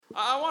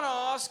I want to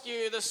ask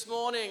you this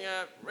morning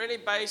a really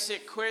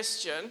basic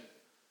question.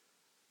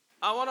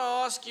 I want to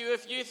ask you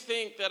if you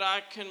think that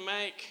I can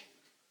make,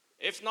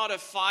 if not a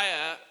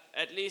fire,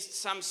 at least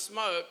some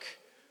smoke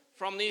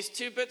from these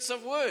 2 bits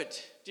of wood.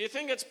 Do you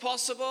think it's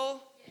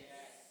possible? Yes.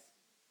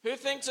 Who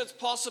thinks it's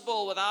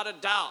possible without a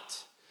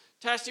doubt?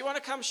 Tash, do you want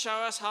to come show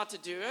us how to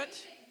do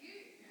it?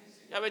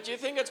 Yeah, but do you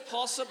think it's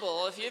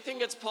possible? If you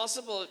think it's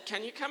possible,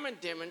 can you come and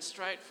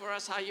demonstrate for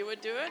us how you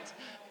would do it?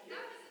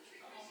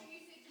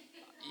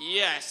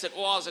 Yes, it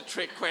was a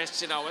trick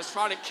question. I was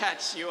trying to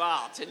catch you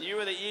out, and you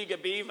were the eager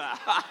beaver.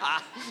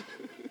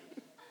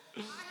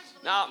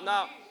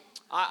 Now,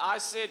 I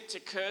said to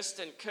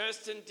Kirsten,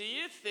 do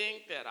you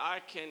think that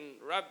I can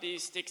rub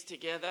these sticks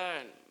together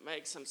and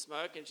make some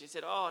smoke? And she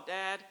said, oh,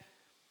 Dad,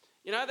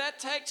 you know, that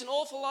takes an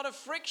awful lot of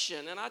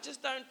friction, and I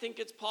just don't think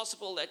it's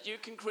possible that you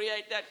can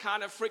create that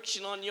kind of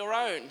friction on your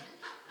own.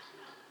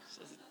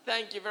 So,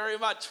 thank you very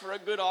much for a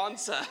good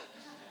answer.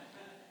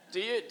 Do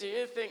you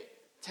think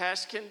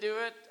Tash can do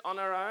it on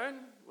her own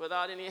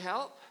without any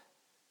help?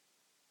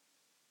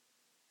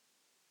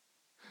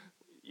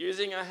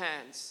 Using her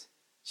hands.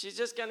 She's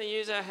just going to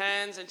use her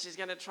hands and she's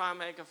going to try and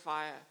make a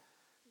fire.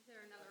 Is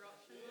there another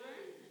option?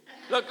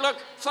 Look,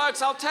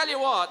 folks, I'll tell you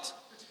what.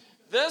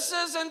 This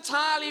is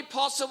entirely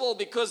possible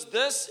because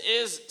this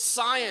is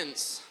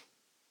science.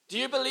 Do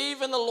you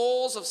believe in the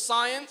laws of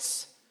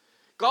science?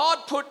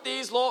 God put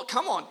these laws...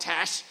 Come on,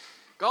 Tash.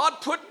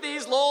 God put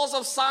these laws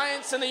of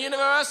science in the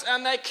universe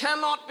and they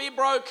cannot be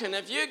broken.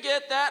 If you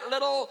get that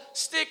little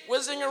stick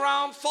whizzing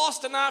around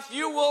fast enough,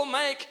 you will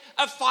make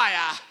a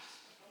fire.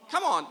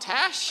 Come on,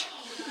 Tash.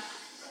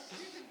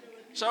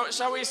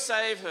 Shall we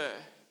save her?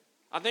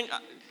 I think,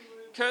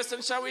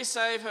 Kirsten, shall we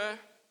save her?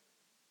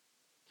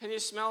 Can you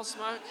smell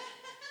smoke?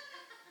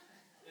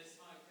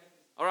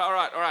 All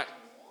right.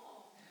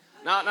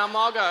 Now,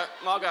 Margot,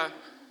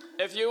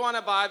 if you want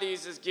to buy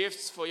these as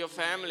gifts for your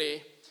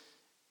family,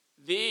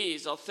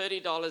 these are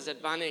 $30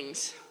 at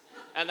Bunnings,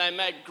 and they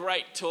make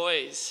great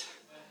toys.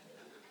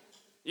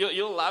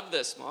 You'll love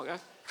this, Margot.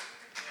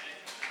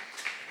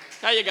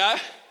 There you go.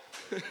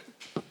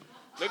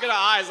 Look at her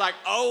eyes like,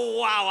 oh,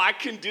 wow, I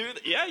can do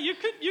that. Yeah, you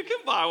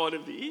can buy one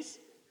of these.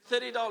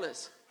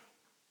 $30.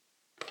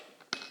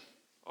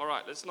 All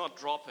right, let's not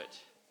drop it.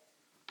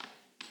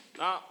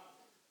 Now,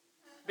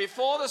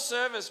 before the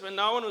service, when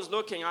no one was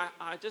looking,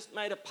 I just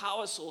made a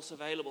power source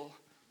available.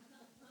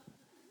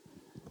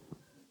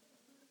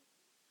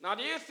 Now,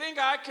 do you think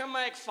I can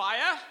make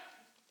fire?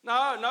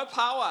 No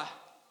power.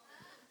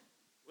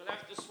 We'll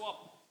have to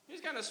swap.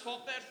 Who's going to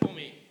swap that for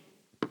me?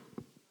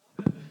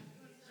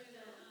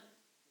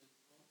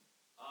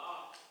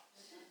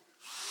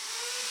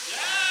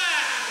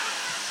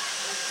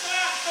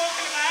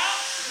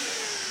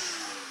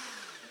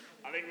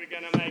 I think we're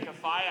going to make a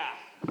fire.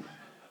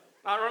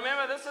 Now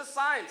remember, this is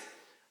science.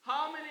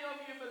 How many of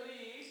you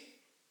believe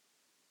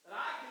that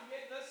I can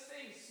get this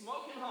thing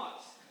smoking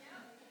hot?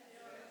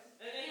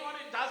 And anyone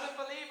who doesn't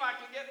believe I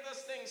can get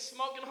this thing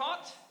smoking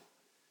hot?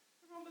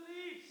 Everyone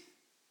believes.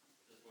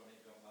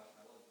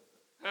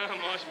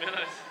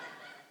 Marshmallows.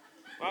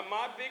 But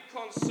my big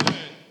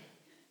concern,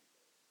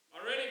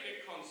 my really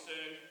big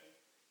concern,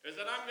 is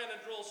that I'm going to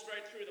drill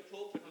straight through the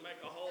pulpit and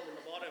make a hole in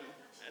the bottom,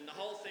 and the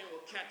whole thing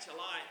will catch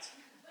alight.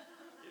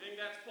 You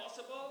think that's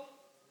possible?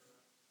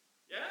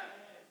 Yeah?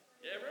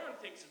 Yeah, everyone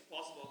thinks it's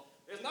possible.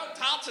 There's no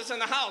touches in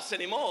the house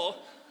anymore.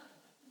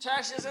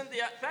 Tash isn't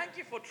the... Thank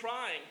you for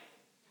trying.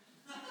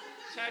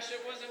 Tash,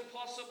 it was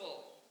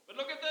impossible. But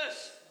look at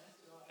this.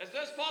 Is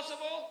this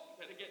possible?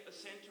 Better get the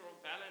center of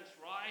balance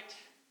right.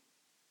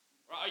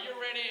 Right, are you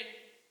ready?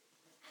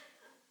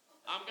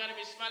 I'm going to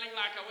be smelling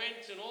like I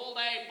went to an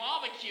all-day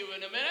barbecue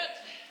in a minute.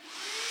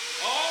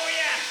 Oh,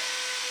 yeah.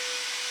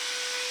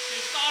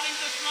 She's starting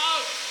to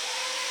smoke.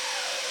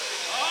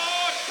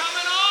 Oh, it's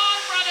coming on,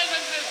 brothers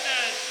and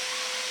sisters.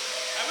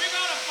 Have we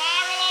got a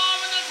fire alarm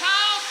in this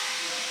house?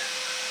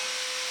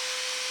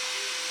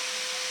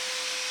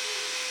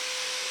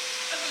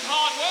 This is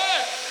hard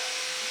work.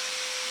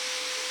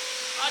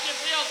 How'd you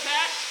feel,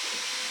 Tash?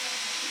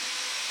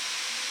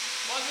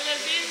 Was it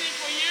as easy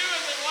for you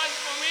as it was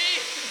for me?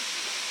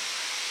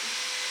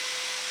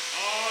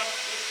 Oh,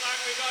 looks like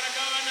we gotta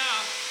go now.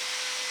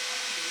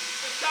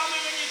 Just tell me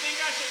when you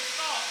think I should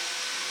stop.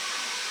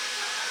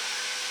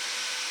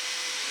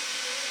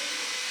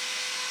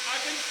 I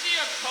can see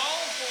a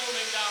coal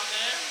forming down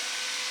there.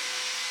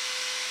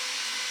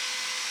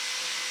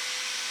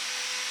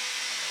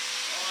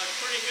 Oh, it's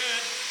pretty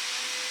good.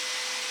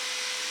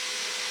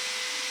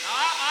 Now,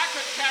 I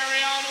could carry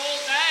on all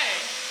day,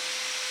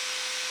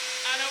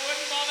 and it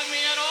wouldn't bother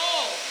me at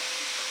all.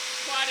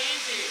 Quite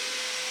easy.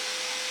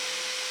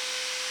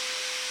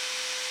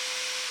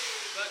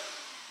 But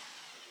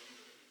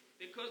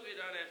because we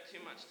don't have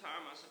too much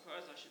time, I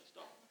suppose I should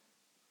stop.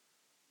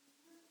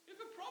 You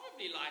could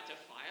probably light a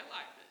fire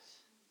like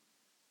this.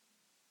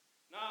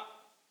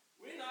 Now,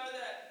 we know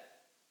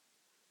that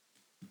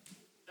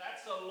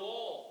that's a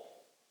law.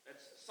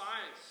 That's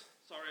science.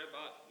 Sorry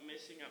about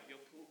messing up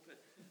your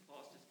pulpit,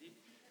 Pastor Steve.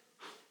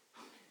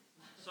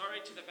 Sorry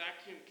to the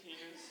vacuum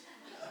cleaners.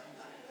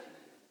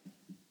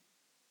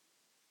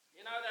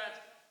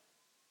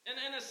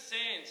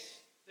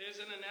 sense,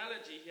 there's an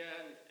analogy here,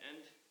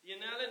 and the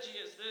analogy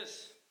is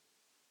this.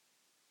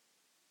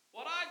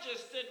 What I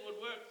just did would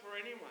work for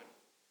anyone.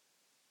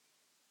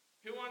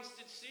 Who wants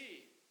to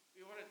see?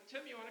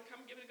 Tim, you want to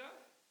come give it a go?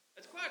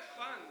 It's quite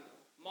fun.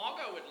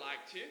 Margot would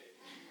like to.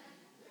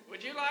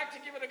 Would you like to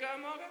give it a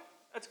go, Margot?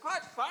 It's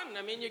quite fun.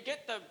 I mean, you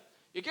get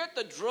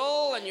the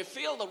drill and you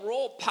feel the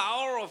raw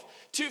power of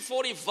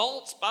 240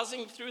 volts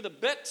buzzing through the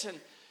bit, and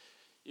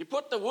you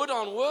put the wood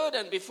on wood,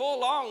 and before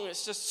long,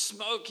 it's just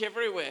smoke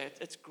everywhere.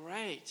 It's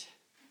great.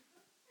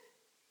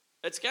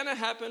 It's going to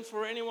happen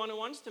for anyone who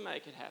wants to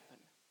make it happen.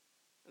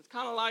 It's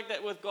kind of like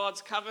that with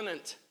God's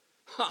covenant.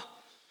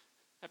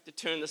 Have to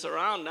turn this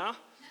around now.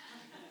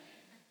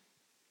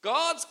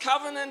 God's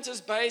covenant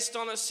is based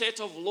on a set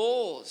of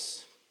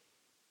laws.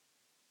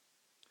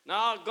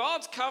 Now,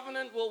 God's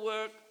covenant will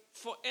work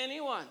for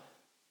anyone.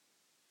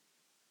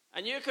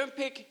 And you can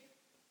pick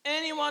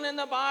anyone in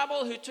the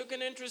Bible who took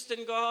an interest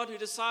in God, who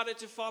decided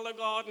to follow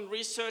God and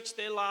research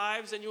their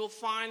lives, and you'll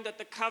find that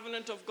the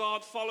covenant of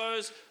God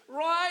follows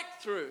right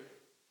through.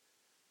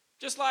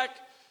 Just like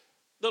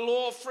the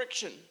law of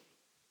friction.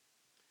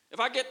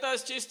 If I get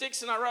those two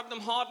sticks and I rub them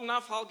hard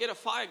enough, I'll get a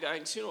fire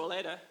going sooner or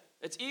later.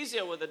 It's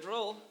easier with a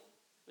drill,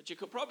 but you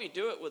could probably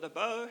do it with a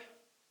bow.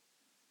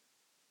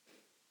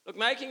 Look,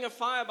 making a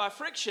fire by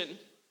friction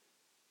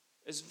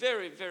is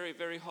very, very,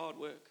 very hard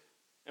work.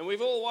 And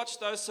we've all watched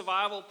those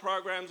survival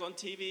programs on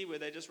TV where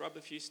they just rub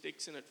a few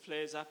sticks and it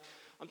flares up.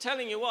 I'm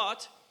telling you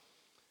what,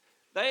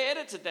 they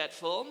edited that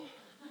film.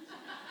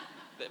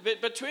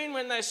 Between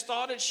when they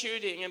started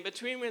shooting and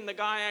between when the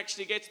guy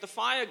actually gets the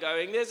fire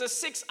going, there's a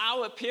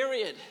 6-hour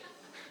period.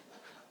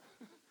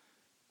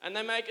 And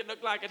they make it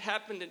look like it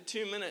happened in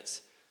 2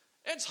 minutes.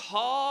 It's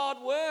hard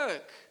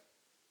work.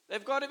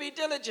 They've got to be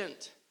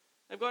diligent.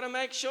 They've got to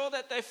make sure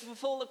that they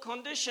fulfill the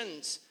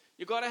conditions.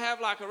 You've got to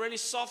have like a really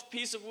soft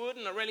piece of wood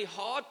and a really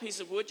hard piece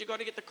of wood. You've got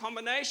to get the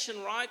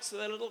combination right so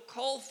that a little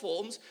coal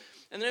forms.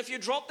 And then if you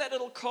drop that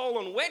little coal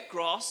on wet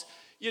grass,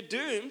 you're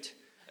doomed.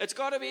 It's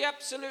got to be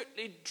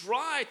absolutely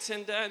dry,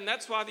 and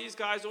that's why these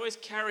guys always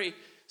carry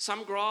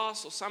some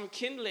grass or some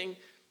kindling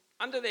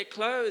under their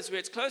clothes where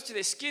it's close to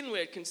their skin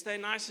where it can stay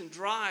nice and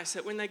dry, so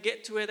that when they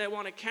get to where they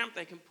want to camp,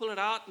 they can pull it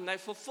out and they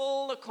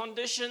fulfill the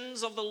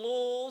conditions of the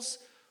laws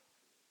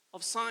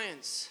of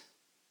science.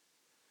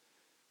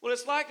 Well,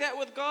 it's like that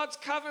with God's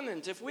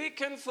covenant. If we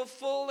can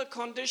fulfill the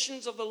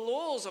conditions of the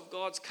laws of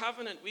God's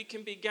covenant, we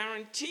can be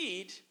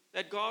guaranteed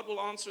that God will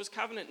answer his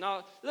covenant.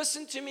 Now,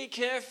 listen to me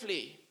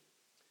carefully.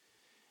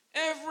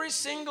 Every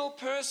single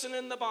person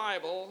in the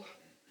Bible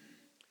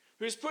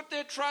who's put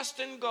their trust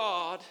in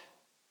God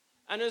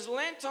and has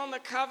lent on the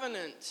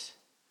covenant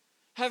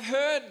have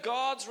heard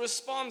God's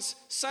response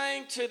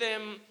saying to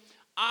them,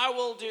 I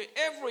will do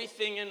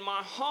everything in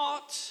my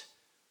heart,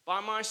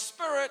 by my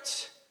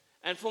spirit,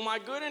 and for my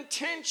good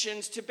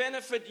intentions to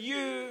benefit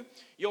you,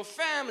 your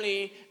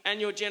family,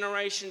 and your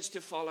generations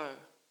to follow.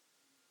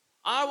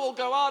 I will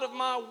go out of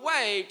my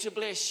way to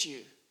bless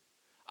you.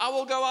 I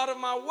will go out of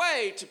my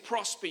way to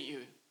prosper you.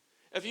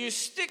 If you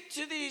stick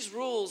to these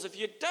rules, if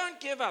you don't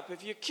give up,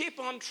 if you keep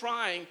on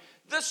trying,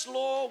 this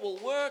law will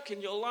work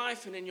in your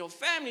life and in your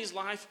family's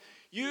life.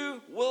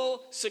 You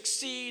will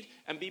succeed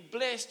and be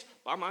blessed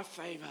by my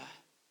favor.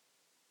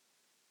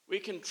 We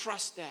can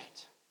trust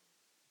that.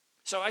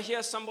 So I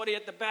hear somebody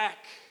at the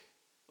back.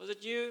 Was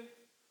it you?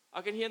 I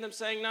can hear them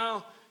saying,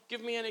 no,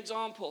 give me an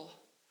example.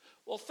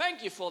 Well,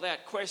 thank you for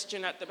that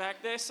question at the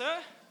back there, sir.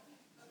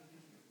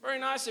 Very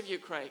nice of you,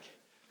 Craig.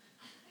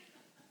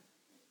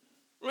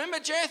 Remember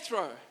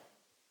Jethro?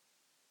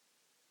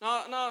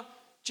 Now,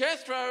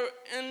 Jethro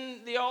in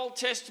the Old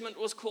Testament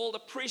was called a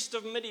priest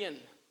of Midian.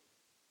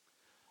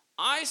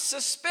 I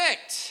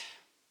suspect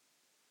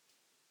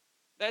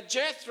that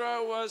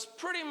Jethro was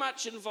pretty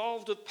much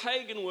involved with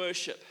pagan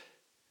worship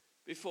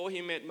before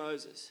he met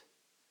Moses.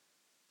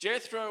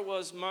 Jethro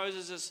was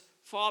Moses'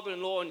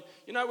 father-in-law, and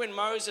you know when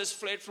Moses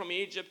fled from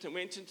Egypt and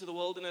went into the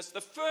wilderness,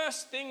 the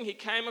first thing he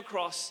came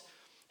across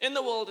in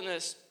the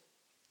wilderness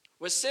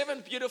were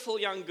 7 beautiful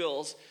young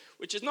girls,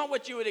 which is not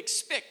what you would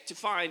expect to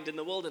find in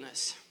the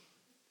wilderness.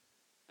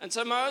 And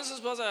so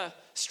Moses was a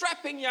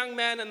strapping young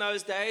man in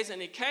those days, and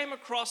he came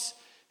across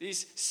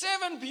these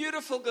 7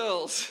 beautiful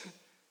girls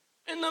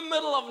in the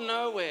middle of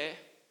nowhere,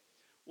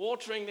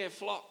 watering their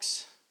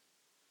flocks.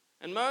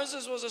 And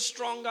Moses was a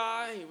strong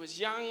guy, he was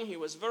young, he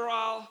was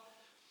virile,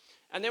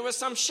 and there were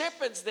some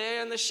shepherds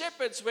there, and the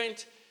shepherds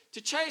went to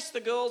chase the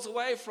girls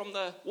away from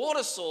the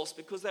water source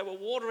because they were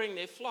watering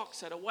their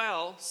flocks at a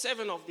well,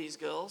 7 of these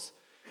girls.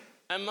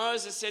 And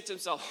Moses said to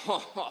himself,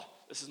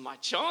 this is my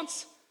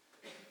chance.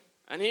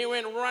 And he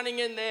went running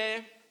in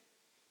there,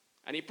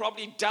 and he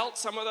probably dealt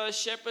some of those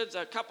shepherds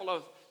a couple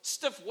of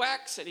stiff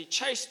whacks, and he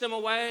chased them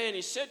away, and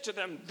he said to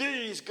them,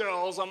 these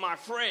girls are my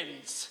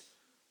friends.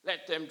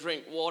 Let them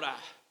drink water.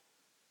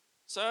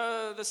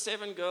 So the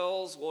 7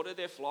 girls watered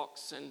their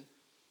flocks, and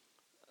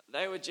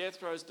they were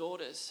Jethro's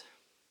daughters.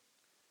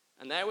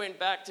 And they went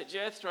back to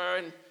Jethro,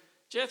 and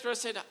Jethro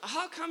said,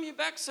 how come you're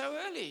back so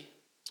early?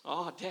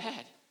 Oh,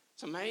 Dad,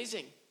 it's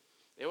amazing.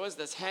 There was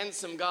this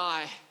handsome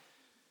guy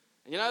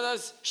And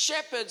those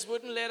shepherds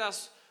wouldn't let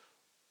us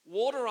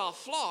water our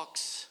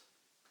flocks,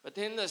 but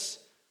then this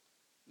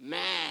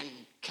man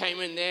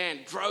came in there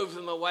and drove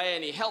them away,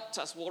 and he helped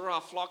us water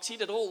our flocks. He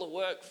did all the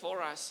work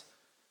for us.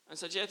 And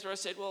so Jethro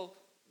said, well,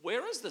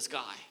 where is this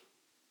guy?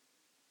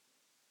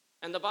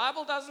 And the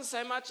Bible doesn't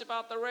say much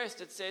about the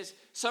rest. It says,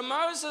 so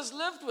Moses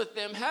lived with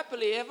them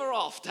happily ever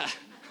after.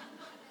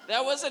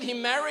 That was it. He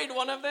married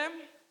one of them,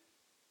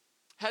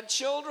 had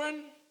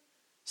children,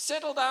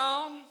 settled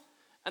down,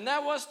 and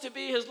that was to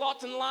be his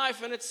lot in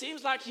life. And it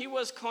seems like he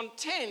was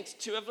content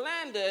to have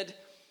landed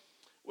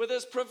with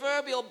his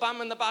proverbial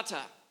bum in the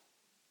butter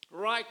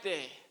right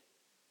there.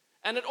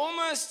 And it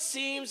almost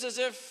seems as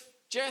if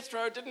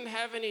Jethro didn't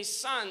have any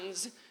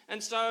sons.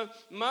 And so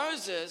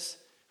Moses,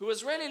 who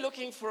was really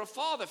looking for a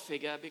father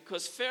figure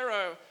because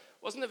Pharaoh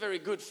wasn't a very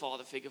good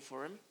father figure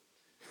for him,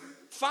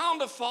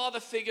 found a father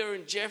figure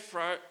in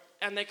Jethro,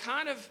 and they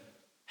kind of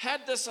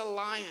had this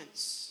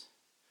alliance.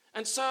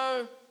 And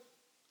so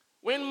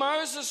when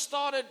Moses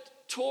started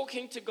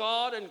talking to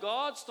God and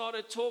God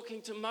started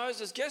talking to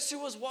Moses, guess who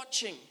was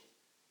watching?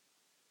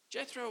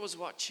 Jethro was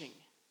watching.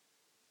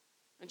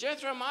 And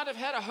Jethro might have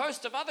had a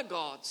host of other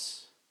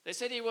gods. They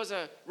said he was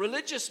a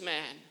religious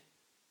man.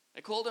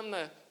 They called him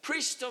the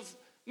priest of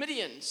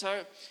Midian.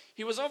 So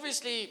he was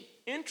obviously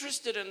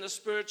interested in the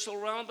spiritual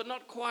realm, but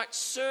not quite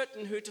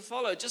certain who to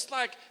follow, just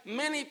like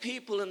many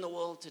people in the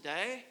world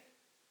today.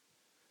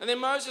 And then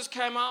Moses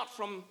came out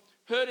from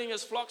herding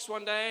his flocks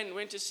one day and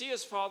went to see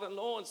his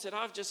father-in-law and said,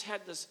 I've just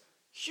had this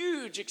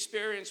huge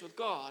experience with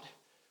God.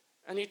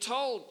 And he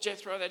told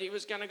Jethro that he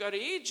was going to go to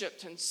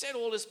Egypt and set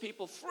all his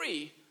people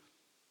free.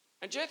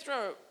 And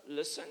Jethro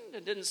listened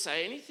and didn't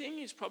say anything.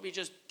 He's probably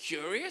just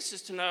curious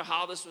as to know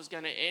how this was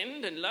going to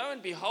end. And lo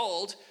and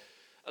behold,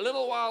 a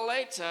little while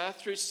later,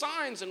 through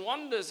signs and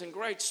wonders and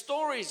great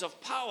stories of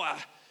power,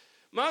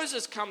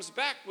 Moses comes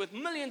back with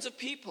millions of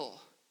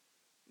people.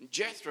 And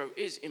Jethro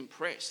is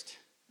impressed.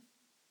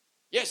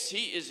 Yes,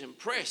 he is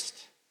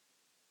impressed.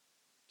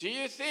 Do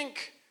you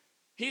think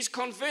he's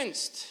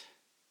convinced?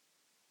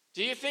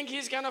 Do you think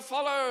he's going to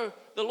follow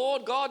the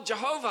Lord God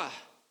Jehovah?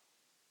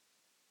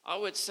 I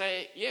would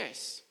say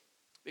yes,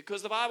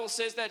 because the Bible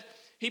says that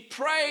he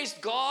praised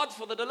God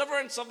for the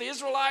deliverance of the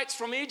Israelites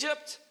from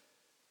Egypt.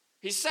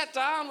 He sat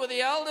down with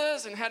the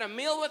elders and had a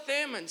meal with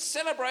them and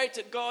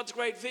celebrated God's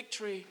great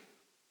victory.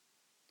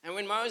 And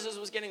when Moses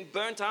was getting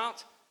burnt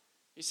out,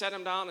 he sat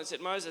him down and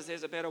said, Moses,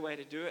 there's a better way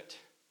to do it.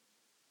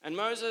 And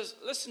Moses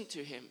listened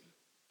to him.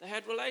 They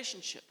had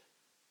relationship.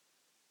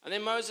 And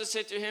then Moses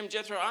said to him,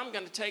 Jethro, I'm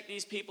going to take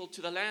these people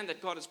to the land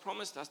that God has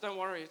promised us. Don't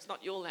worry, it's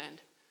not your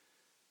land.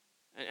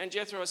 And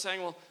Jethro was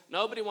saying, well,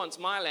 nobody wants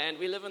my land.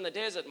 We live in the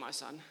desert, my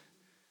son.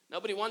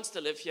 Nobody wants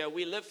to live here.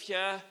 We live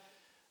here.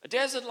 A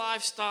desert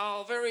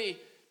lifestyle, very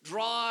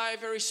dry,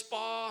 very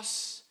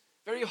sparse,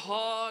 very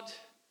hard,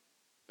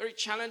 very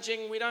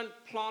challenging. We don't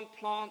plant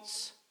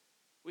plants.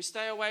 We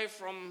stay away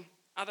from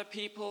other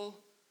people.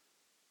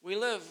 We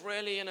live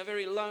really in a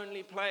very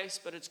lonely place,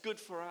 but it's good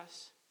for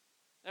us.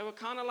 They were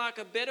kind of like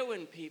a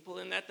Bedouin people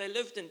in that they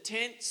lived in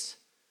tents.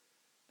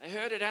 They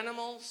herded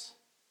animals,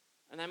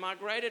 and they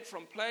migrated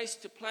from place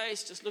to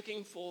place just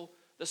looking for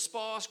the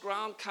sparse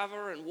ground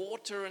cover and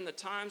water in the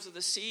times of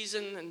the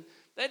season. And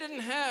they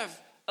didn't have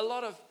a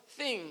lot of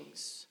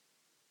things,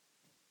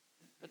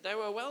 but they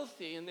were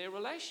wealthy in their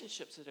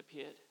relationships, it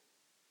appeared.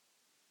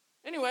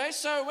 Anyway,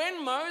 so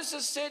when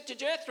Moses said to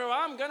Jethro,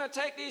 I'm going to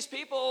take these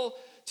people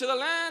to the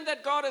land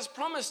that God has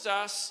promised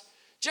us,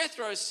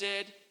 Jethro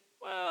said,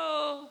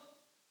 well,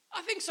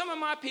 I think some of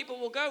my people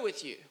will go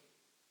with you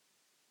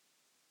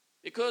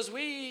because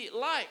we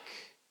like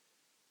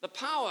the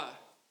power,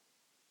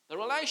 the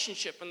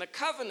relationship, and the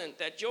covenant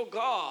that your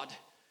God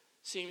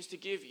seems to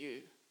give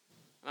you.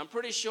 And I'm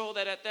pretty sure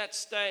that at that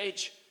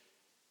stage,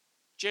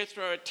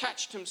 Jethro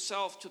attached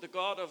himself to the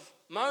God of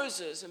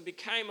Moses and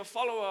became a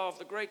follower of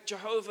the great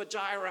Jehovah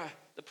Jireh,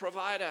 the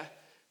provider,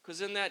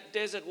 because in that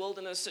desert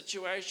wilderness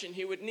situation,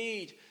 he would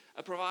need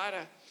a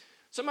provider.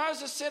 So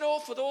Moses set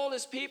off with all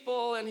his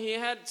people, and he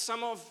had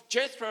some of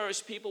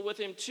Jethro's people with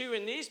him too,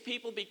 and these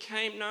people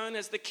became known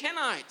as the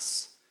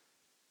Kenites.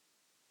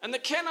 And the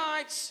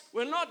Kenites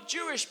were not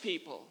Jewish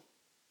people,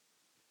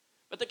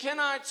 but the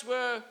Kenites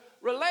were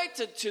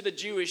related to the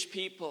Jewish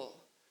people,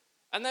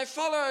 and they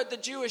followed the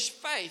Jewish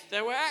faith.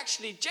 They were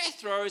actually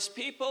Jethro's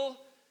people,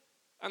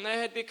 and they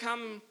had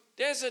become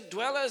desert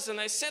dwellers, and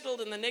they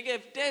settled in the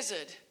Negev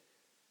desert,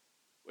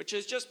 which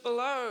is just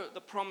below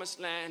the promised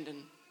land.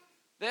 And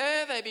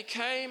there they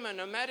became a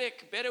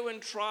nomadic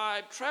Bedouin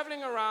tribe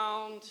traveling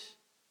around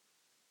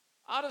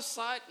out of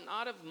sight and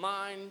out of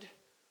mind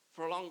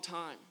for a long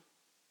time.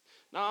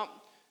 Now,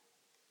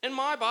 in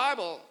my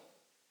Bible,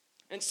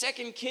 in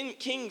 2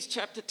 Kings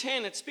chapter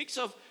 10, it speaks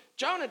of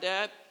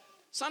Jonadab,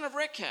 son of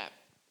Rechab.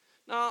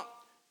 Now,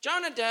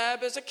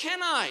 Jonadab is a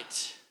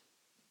Kenite.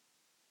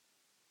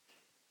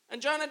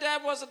 And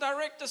Jonadab was a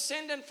direct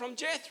descendant from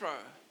Jethro.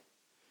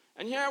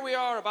 And here we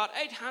are about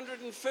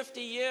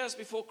 850 years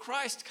before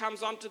Christ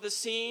comes onto the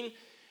scene.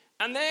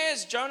 And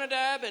there's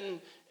Jonadab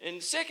in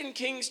 2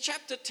 Kings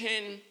chapter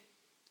 10.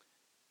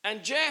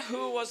 And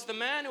Jehu was the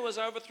man who was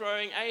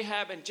overthrowing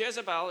Ahab and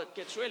Jezebel. It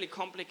gets really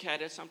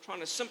complicated, so I'm trying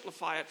to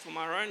simplify it for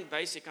my own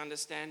basic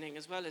understanding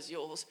as well as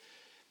yours.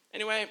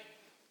 Anyway,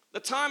 the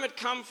time had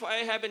come for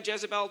Ahab and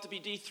Jezebel to be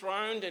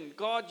dethroned, and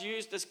God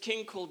used this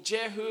king called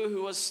Jehu,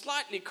 who was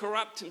slightly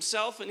corrupt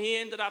himself, and he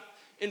ended up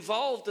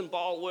involved in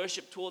Baal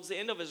worship towards the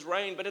end of his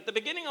reign. But at the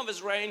beginning of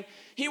his reign,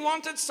 he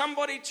wanted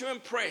somebody to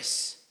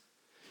impress.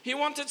 He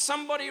wanted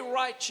somebody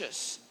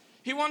righteous.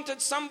 He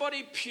wanted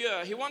somebody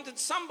pure. He wanted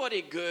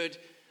somebody good.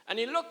 And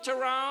he looked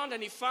around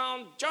and he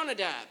found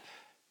Jonadab.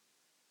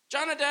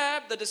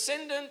 Jonadab, the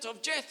descendant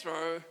of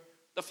Jethro,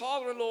 the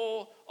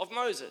father-in-law of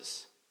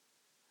Moses.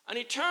 And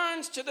he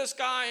turns to this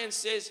guy and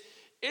says,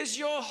 "Is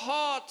your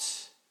heart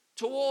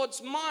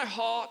towards my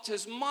heart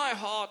as my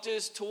heart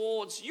is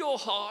towards your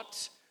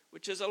heart?"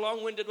 Which is a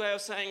long-winded way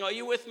of saying, "Are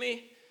you with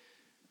me?"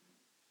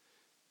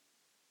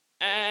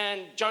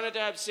 And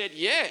Jonadab said,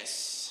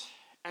 "Yes."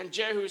 And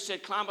Jehu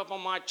said, "Climb up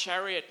on my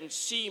chariot and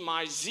see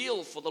my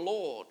zeal for the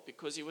Lord,"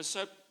 because he was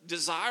so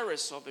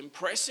desirous of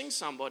impressing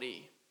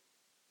somebody.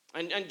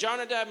 And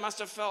Jonadab must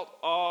have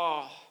felt,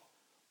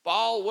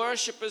 Baal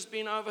worship has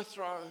been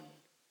overthrown.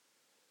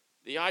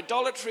 The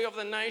idolatry of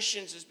the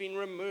nations has been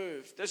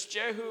removed. This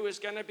Jehu is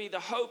going to be the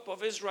hope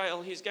of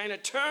Israel. He's going to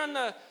turn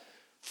the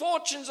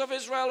fortunes of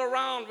Israel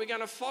around. We're going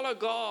to follow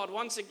God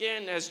once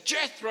again as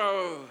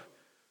Jethro,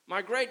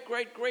 my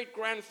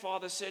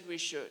great-great-great-grandfather, said we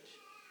should.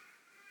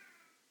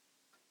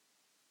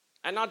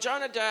 And now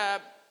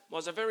Jonadab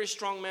was a very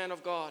strong man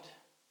of God.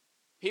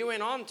 He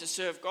went on to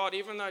serve God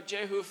even though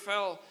Jehu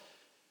fell.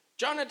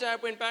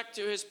 Jonadab went back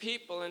to his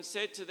people and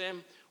said to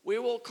them, "We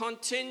will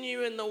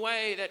continue in the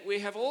way that we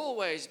have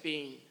always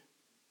been.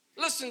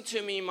 Listen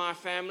to me, my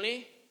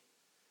family.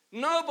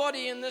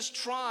 Nobody in this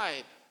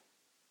tribe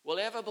will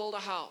ever build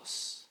a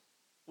house.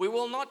 We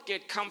will not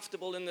get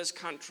comfortable in this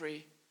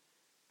country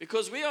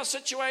because we are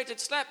situated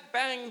slap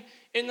bang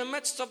in the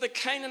midst of the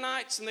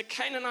Canaanites, and the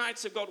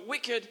Canaanites have got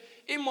wicked,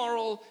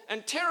 immoral,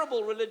 and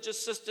terrible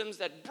religious systems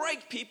that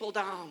break people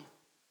down.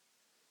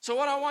 So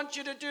what I want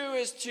you to do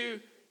is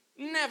to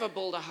never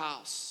build a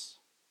house,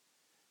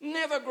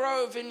 never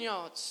grow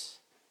vineyards,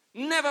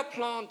 never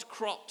plant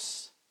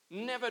crops,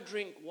 never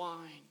drink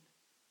wine.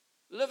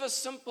 Live a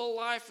simple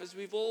life as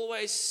we've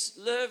always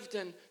lived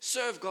and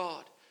serve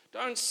God.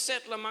 Don't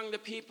settle among the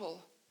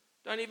people.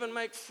 Don't even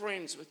make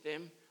friends with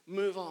them.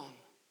 Move on."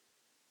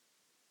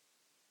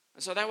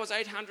 And so that was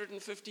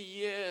 850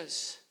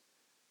 years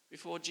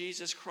before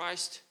Jesus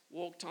Christ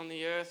walked on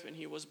the earth when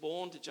he was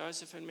born to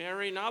Joseph and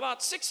Mary. Now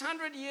about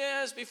 600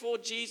 years before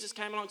Jesus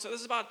came along, so this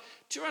is about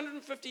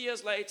 250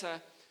 years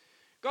later,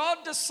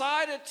 God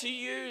decided to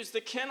use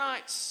the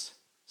Kenites,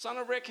 son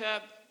of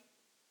Rechab,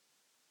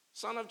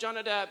 son of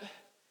Jonadab.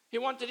 He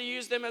wanted to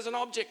use them as an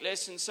object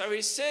lesson. So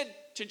he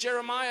said to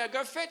Jeremiah,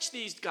 "Go fetch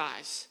these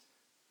guys."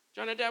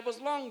 Jonadab was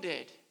long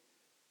dead.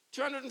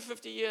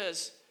 250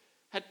 years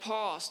had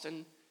passed,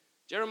 and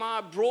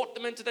Jeremiah brought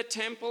them into the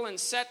temple and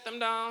sat them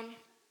down.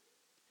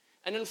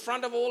 And in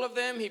front of all of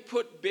them, he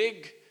put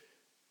big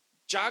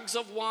jugs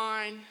of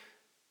wine.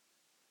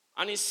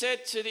 And he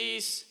said to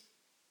these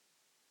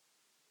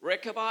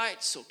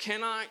Rechabites or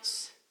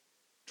Kenites,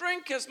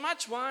 "Drink as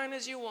much wine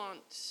as you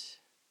want."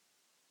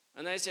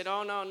 And they said,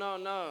 "Oh,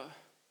 no.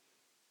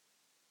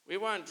 We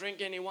won't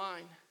drink any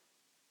wine."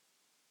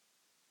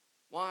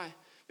 Why?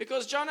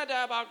 Because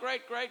Jonadab, our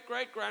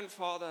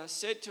great-great-great-grandfather,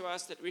 said to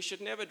us that we should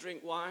never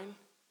drink wine,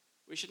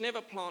 we should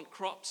never plant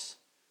crops,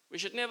 we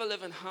should never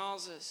live in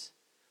houses,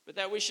 but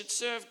that we should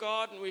serve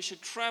God and we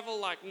should travel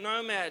like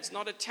nomads,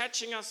 not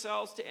attaching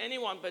ourselves to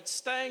anyone, but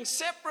staying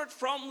separate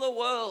from the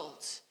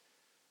world.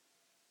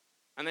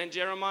 And then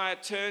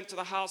Jeremiah turned to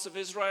the house of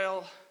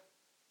Israel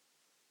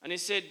and he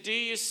said, "Do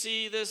you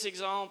see this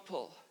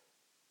example?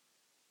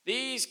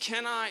 These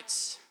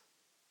Kenites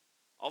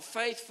are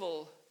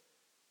faithful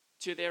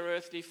to their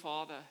earthly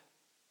father,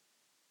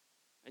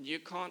 and you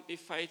can't be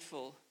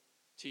faithful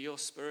to your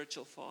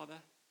spiritual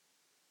father."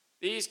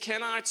 These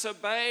Kenites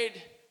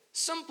obeyed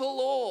simple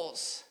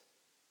laws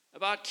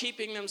about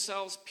keeping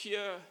themselves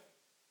pure,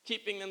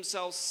 keeping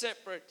themselves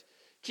separate,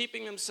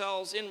 keeping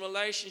themselves in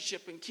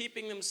relationship, and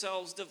keeping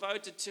themselves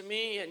devoted to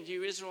me, and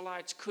you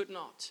Israelites could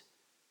not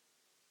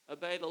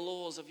obey the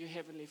laws of your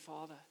heavenly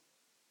Father.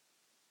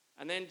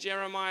 And then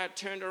Jeremiah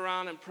turned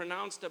around and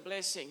pronounced a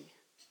blessing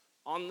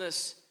on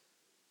this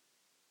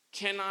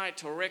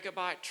Kenite or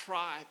Rechabite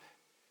tribe.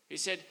 He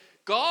said,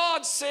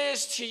 "God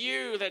says to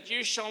you that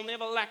you shall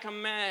never lack a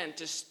man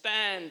to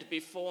stand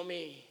before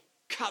me."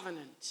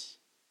 Covenant.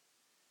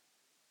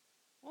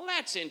 Well,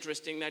 that's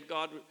interesting that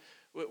God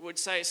would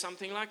say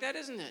something like that,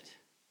 isn't it?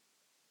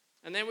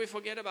 And then we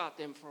forget about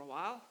them for a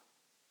while.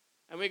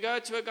 And we go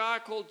to a guy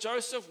called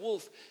Joseph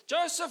Wolf.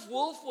 Joseph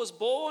Wolf was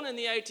born in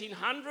the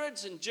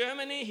 1800s in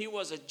Germany. He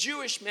was a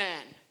Jewish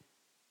man.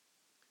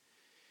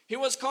 He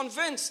was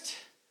convinced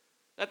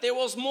that there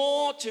was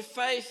more to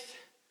faith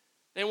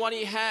than what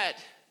he had.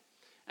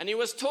 And he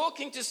was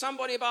talking to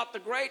somebody about the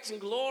great and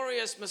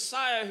glorious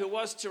Messiah who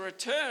was to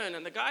return.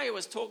 And the guy he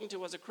was talking to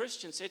was a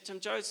Christian, said to him,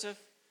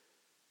 "Joseph,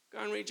 go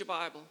and read your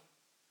Bible.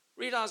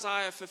 Read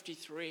Isaiah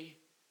 53,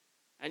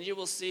 and you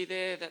will see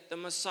there that the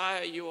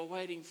Messiah you are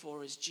waiting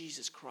for is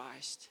Jesus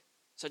Christ.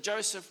 So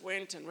Joseph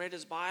went and read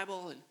his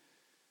Bible and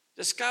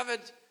discovered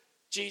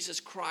Jesus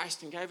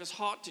Christ and gave his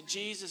heart to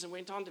Jesus and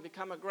went on to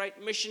become a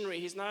great missionary.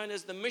 He's known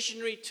as the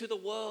missionary to the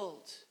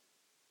world.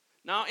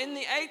 Now, in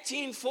the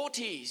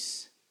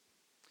 1840s,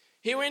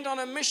 he went on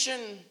a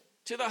mission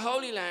to the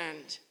Holy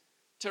Land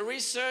to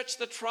research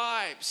the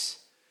tribes.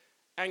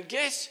 And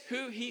guess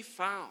who he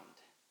found?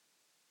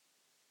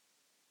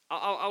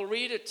 I'll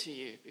read it to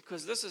you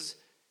because this is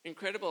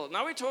incredible.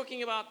 Now we're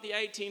talking about the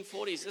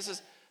 1840s. This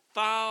is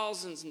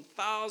thousands and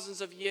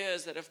thousands of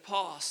years that have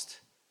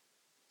passed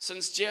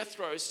since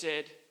Jethro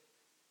said,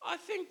 I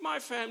think my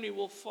family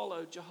will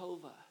follow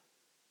Jehovah.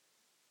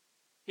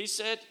 He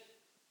said,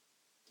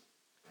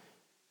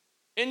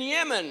 in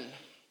Yemen,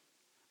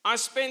 I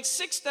spent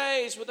 6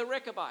 days with the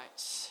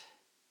Rechabites.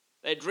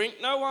 They drink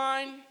no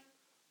wine,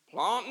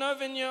 plant no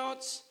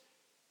vineyards,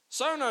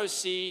 sow no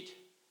seed,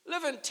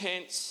 live in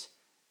tents,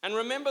 and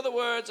remember the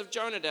words of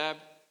Jonadab,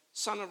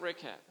 son of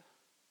Rechab.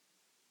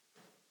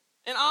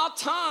 In our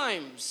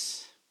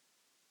times,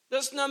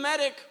 this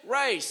nomadic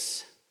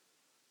race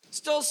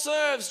still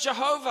serves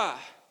Jehovah,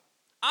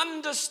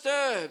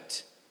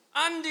 undisturbed,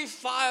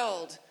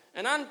 undefiled,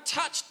 and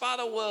untouched by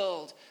the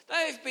world.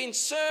 They've been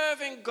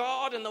serving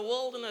God in the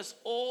wilderness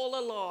all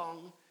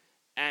along,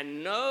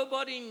 and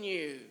nobody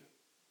knew.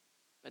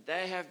 But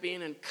they have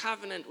been in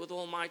covenant with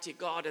Almighty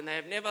God, and they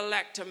have never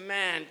lacked a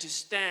man to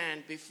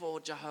stand before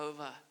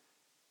Jehovah.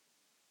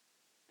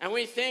 And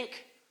we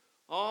think,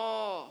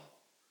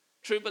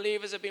 true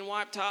believers have been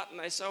wiped out and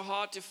they're so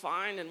hard to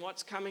find, and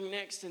what's coming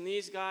next? And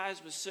these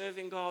guys were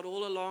serving God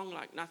all along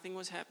like nothing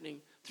was happening.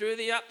 Through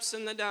the ups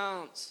and the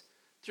downs,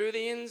 through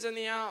the ins and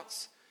the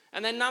outs.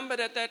 And they numbered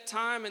at that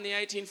time in the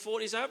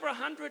 1840s over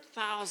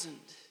 100,000.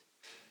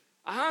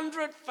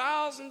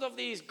 100,000 of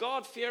these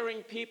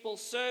God-fearing people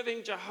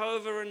serving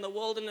Jehovah in the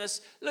wilderness,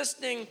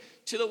 listening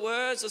to the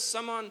words of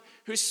someone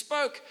who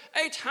spoke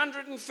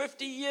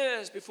 850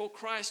 years before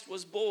Christ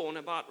was born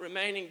about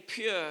remaining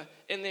pure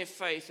in their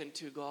faith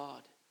into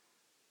God.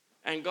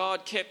 And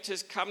God kept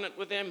his covenant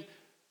with them,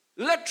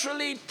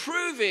 literally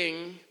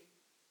proving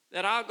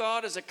that our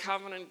God is a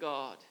covenant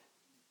God,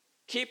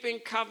 keeping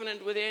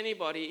covenant with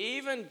anybody,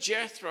 even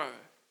Jethro,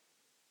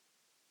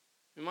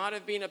 who might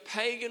have been a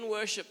pagan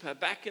worshiper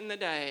back in the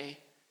day.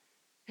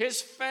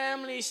 His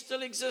family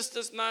still exists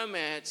as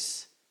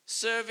nomads,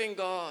 serving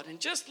God. And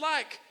just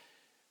like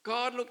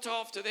God looked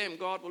after them,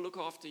 God will look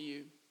after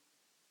you.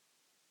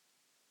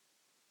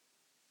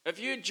 If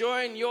you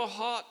join your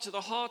heart to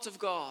the heart of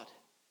God,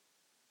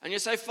 and you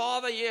say,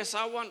 Father, yes,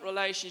 I want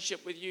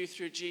relationship with you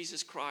through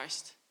Jesus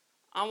Christ.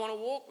 I want to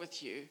walk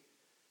with you.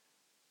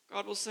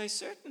 God will say,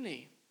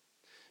 certainly.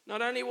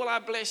 Not only will I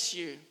bless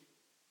you,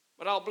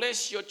 but I'll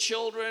bless your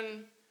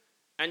children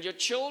and your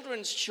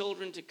children's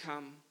children to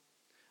come.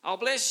 I'll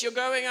bless your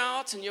going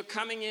out and your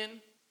coming in.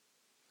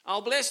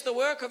 I'll bless the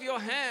work of your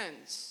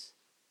hands.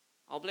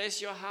 I'll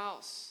bless your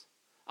house.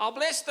 I'll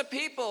bless the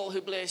people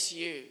who bless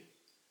you.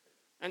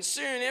 And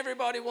soon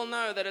everybody will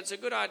know that it's a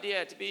good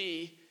idea to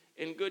be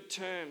in good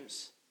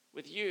terms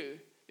with you,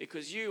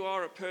 because you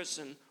are a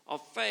person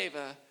of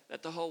favor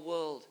that the whole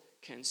world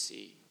can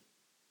see.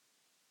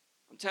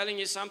 I'm telling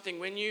you something,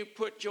 when you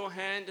put your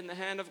hand in the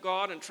hand of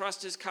God and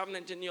trust his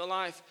covenant in your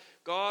life,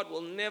 God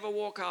will never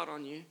walk out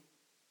on you.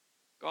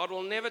 God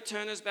will never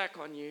turn his back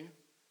on you.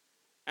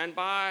 And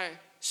by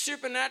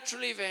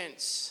supernatural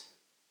events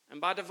and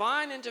by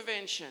divine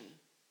intervention,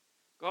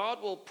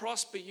 God will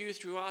prosper you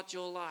throughout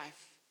your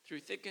life, through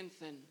thick and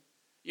thin.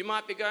 You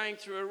might be going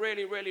through a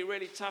really, really,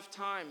 really tough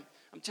time.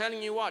 I'm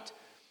telling you what,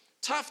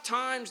 tough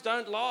times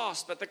don't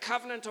last, but the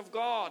covenant of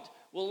God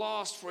will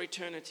last for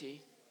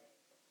eternity.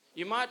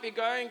 You might be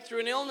going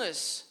through an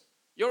illness.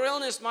 Your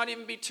illness might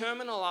even be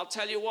terminal. I'll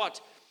tell you what,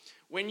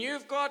 when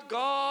you've got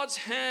God's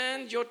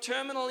hand, your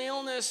terminal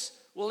illness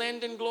will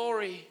end in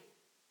glory.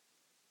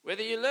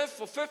 Whether you live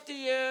for 50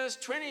 years,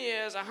 20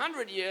 years,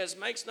 100 years,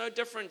 makes no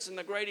difference in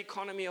the great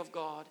economy of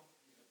God.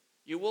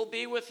 You will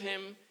be with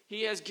him.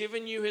 He has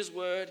given you his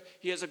word.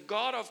 He is a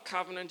God of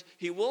covenant.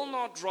 He will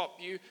not drop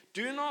you.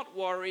 Do not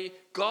worry.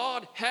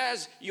 God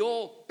has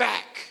your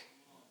back.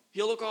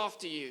 He'll look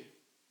after you.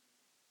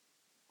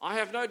 I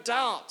have no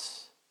doubt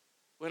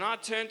when I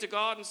turn to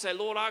God and say,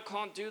 Lord, I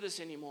can't do this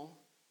anymore.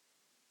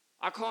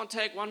 I can't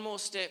take one more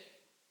step.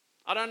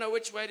 I don't know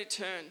which way to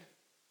turn.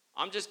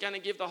 I'm just going to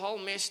give the whole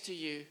mess to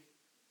you.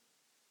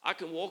 I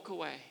can walk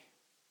away,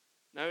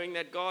 knowing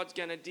that God's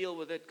going to deal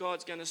with it.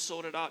 God's going to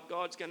sort it out.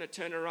 God's going to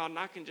turn it around, and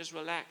I can just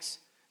relax.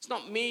 It's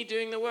not me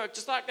doing the work.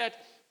 Just like that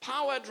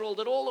power drill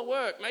did all the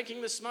work,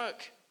 making the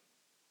smoke.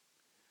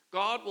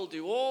 God will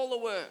do all the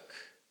work,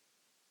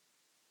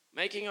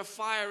 making a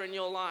fire in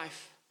your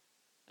life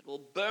that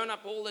will burn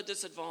up all the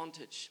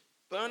disadvantage,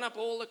 burn up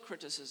all the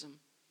criticism,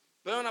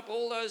 burn up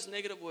all those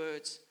negative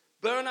words,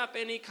 burn up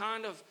any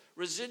kind of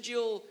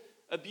residual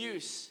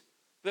abuse,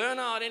 burn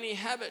out any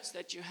habits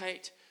that you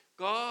hate.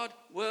 God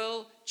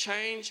will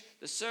change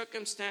the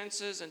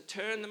circumstances and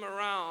turn them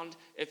around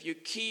if you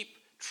keep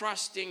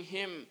trusting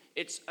him.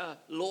 It's a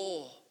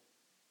law.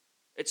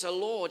 It's a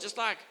law. Just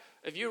like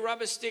if you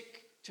rub a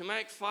stick to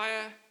make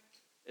fire,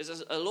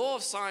 is a law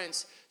of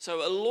science.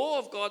 So a law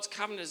of God's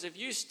covenant is if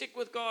you stick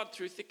with God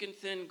through thick and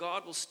thin,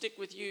 God will stick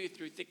with you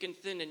through thick and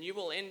thin, and you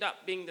will end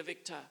up being the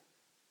victor.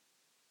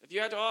 If you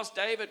had to ask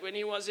David when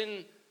he was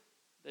in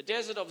the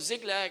desert of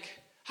Ziklag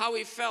how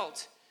he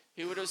felt,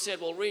 he would have said,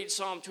 well, read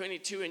Psalm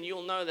 22 and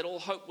you'll know that all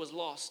hope was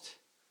lost.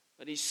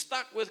 But he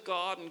stuck with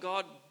God and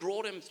God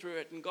brought him through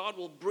it, and God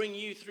will bring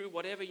you through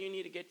whatever you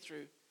need to get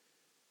through.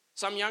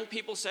 Some young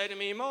people say to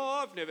me,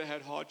 I've never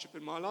had hardship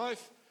in my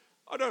life.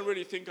 I don't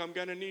really think I'm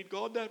going to need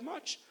God that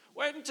much.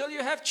 Wait until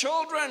you have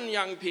children,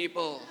 young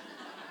people.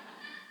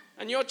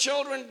 And your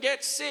children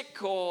get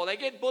sick, or they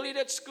get bullied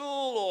at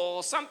school,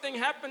 or something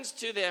happens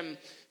to them.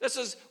 This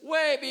is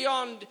way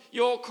beyond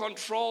your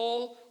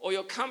control or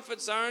your comfort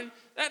zone.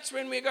 That's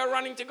when we go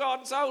running to God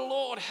and say, oh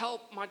Lord,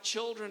 help my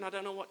children. I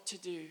don't know what to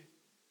do.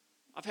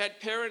 I've had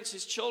parents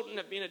whose children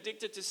have been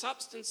addicted to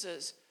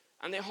substances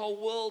and their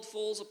whole world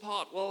falls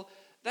apart. Well,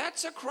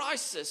 that's a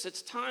crisis.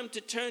 It's time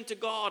to turn to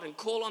God and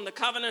call on the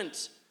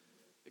covenant,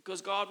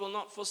 because God will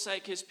not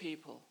forsake his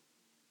people.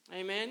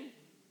 Amen.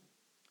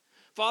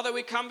 Father,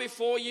 we come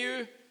before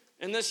you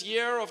in this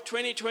year of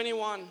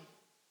 2021.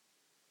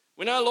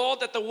 We know,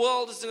 Lord, that the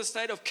world is in a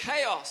state of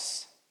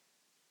chaos,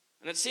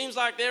 and it seems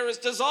like there is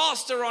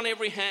disaster on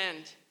every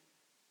hand.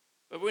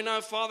 But we know,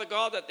 Father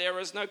God, that there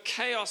is no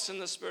chaos in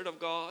the Spirit of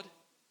God.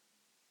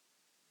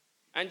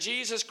 And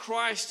Jesus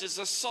Christ is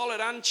a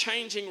solid,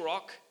 unchanging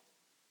rock.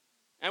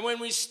 And when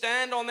we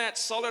stand on that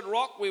solid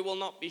rock, we will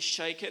not be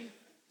shaken.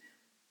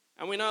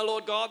 And we know,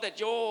 Lord God, that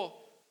your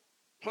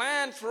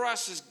plan for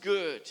us is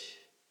good.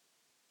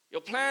 Your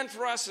plan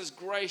for us is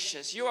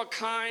gracious. You are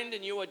kind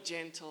and you are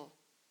gentle.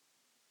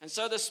 And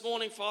so this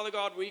morning, Father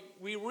God, we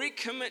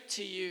recommit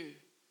to you.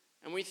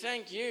 And we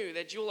thank you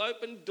that you'll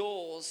open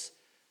doors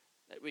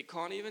that we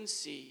can't even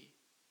see.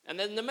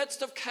 And in the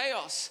midst of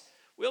chaos,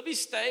 we'll be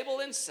stable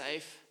and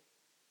safe.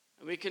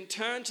 And we can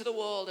turn to the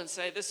world and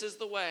say, this is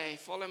the way.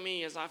 Follow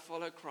me as I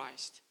follow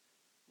Christ.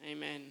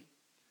 Amen.